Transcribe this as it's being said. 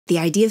the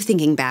idea of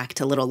thinking back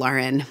to little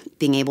Lauren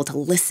being able to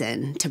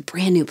listen to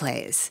brand new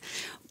plays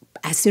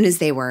as soon as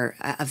they were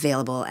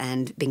available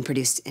and being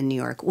produced in New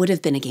York would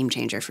have been a game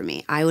changer for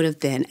me. I would have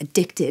been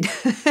addicted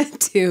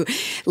to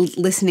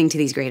listening to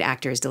these great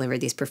actors deliver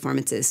these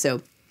performances.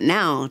 So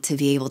now to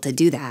be able to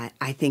do that,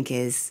 I think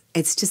it's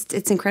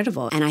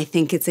incredible. And I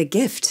think it's a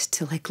gift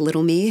to like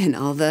little me and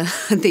all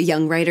the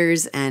young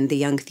writers and the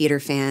young theater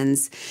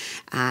fans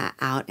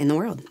out in the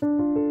world.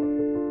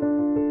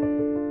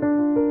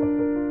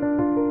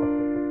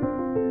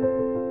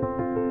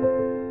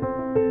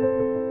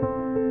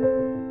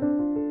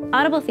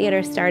 Audible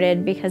Theater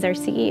started because our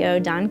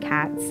CEO, Don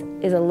Katz,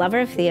 is a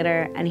lover of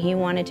theater, and he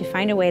wanted to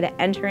find a way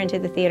to enter into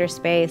the theater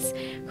space,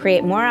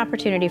 create more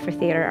opportunity for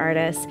theater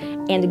artists,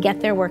 and to get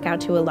their work out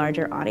to a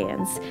larger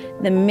audience.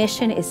 The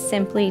mission is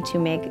simply to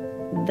make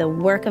the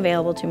work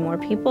available to more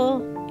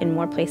people in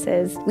more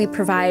places. We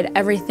provide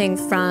everything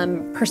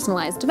from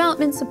personalized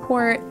development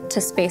support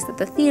to space at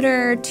the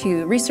theater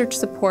to research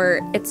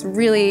support. It's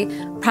really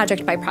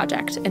project by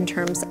project in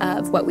terms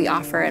of what we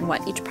offer and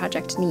what each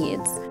project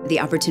needs.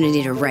 The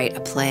opportunity to write a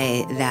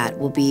play that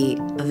will be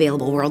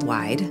available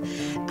worldwide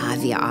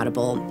via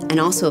Audible, and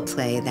also a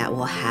play that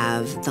will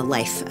have the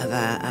life of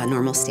a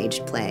normal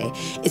staged play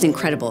is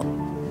incredible.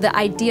 The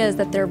ideas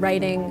that they're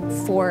writing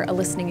for a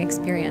listening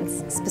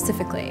experience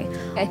specifically,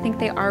 I think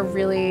they are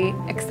really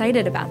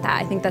excited about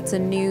that. I think that's a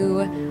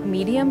new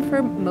medium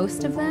for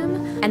most of them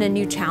and a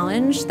new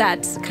challenge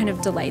that kind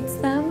of delights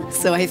them.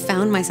 So I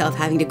found myself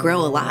having to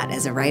grow a lot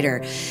as a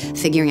writer,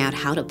 figuring out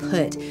how to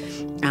put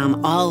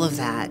all of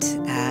that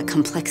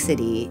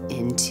complexity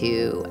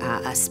into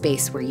a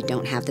space where you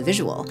don't have the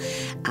visual.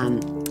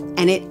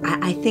 And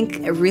I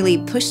think it really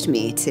pushed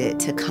me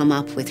to come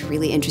up with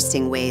really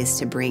interesting ways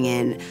to bring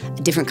in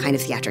a different kind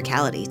of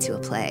theatricality to a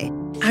play.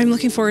 I'm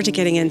looking forward to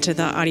getting into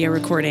the audio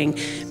recording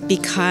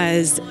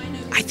because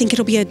I think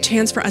it'll be a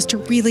chance for us to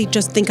really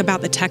just think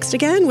about the text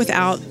again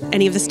without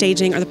any of the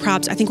staging or the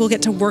props. I think we'll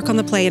get to work on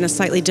the play in a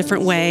slightly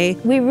different way.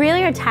 We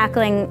really are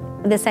tackling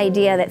this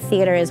idea that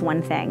theater is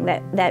one thing,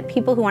 that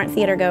people who aren't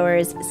theater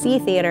goers see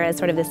theater as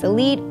sort of this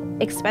elite,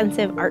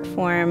 expensive art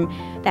form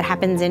that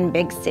happens in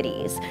big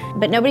cities.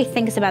 But nobody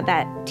thinks about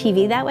that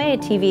TV that way.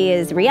 TV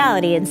is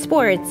reality and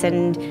sports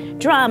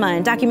and drama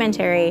and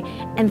documentary,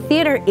 and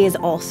theater is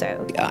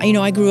also. You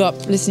know, I grew up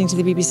listening to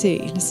the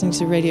BBC, listening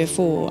to Radio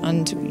 4,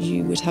 and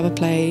you would have a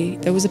play.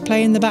 There was a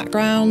play in the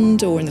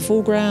background or in the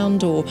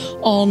foreground or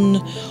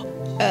on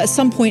at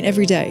some point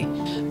every day.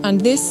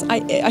 And this,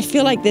 I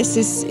feel like this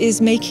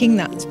is making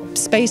that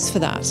space for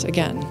that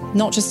again.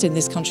 Not just in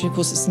this country, of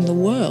course, it's in the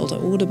world.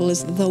 Audible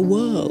is the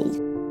world.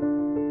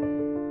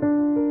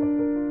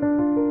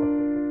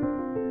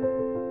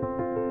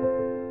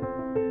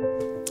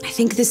 I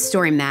think this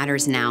story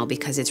matters now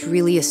because it's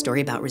really a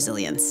story about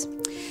resilience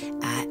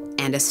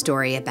and a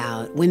story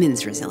about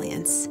women's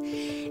resilience.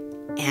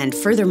 And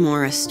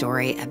furthermore, a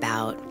story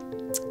about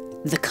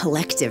the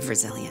collective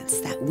resilience,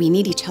 that we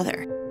need each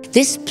other.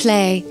 This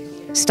play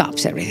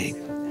stops everything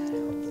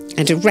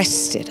and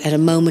arrests it at a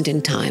moment in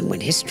time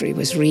when history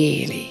was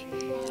really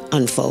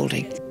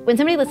unfolding. When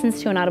somebody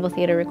listens to an Audible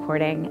Theater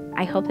recording,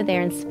 I hope that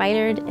they're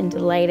inspired and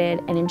delighted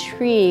and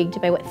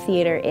intrigued by what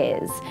theater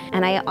is.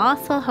 And I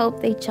also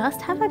hope they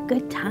just have a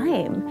good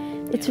time.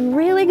 It's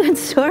really good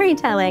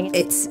storytelling.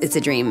 It's a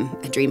dream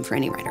for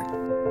any writer.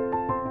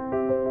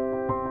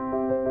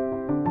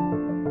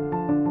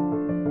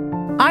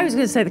 I was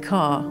going to say the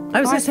car. I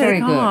was going to say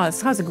the car.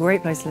 The car's a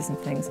great place to listen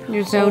to things.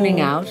 You're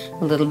zoning out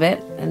a little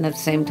bit, and at the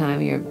same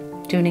time you're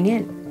tuning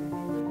in.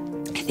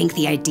 I think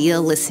the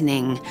ideal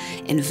listening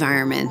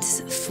environment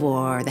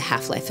for the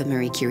half-life of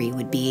Marie Curie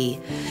would be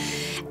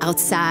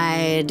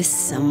outside,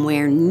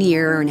 somewhere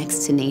near or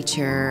next to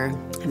nature.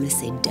 I'm going to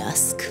say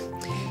dusk,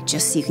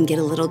 just so you can get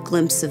a little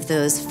glimpse of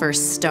those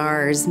first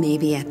stars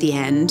maybe at the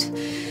end.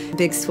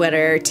 Big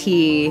sweater,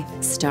 tea,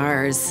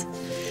 stars.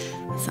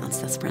 That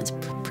sounds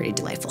pretty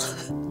delightful.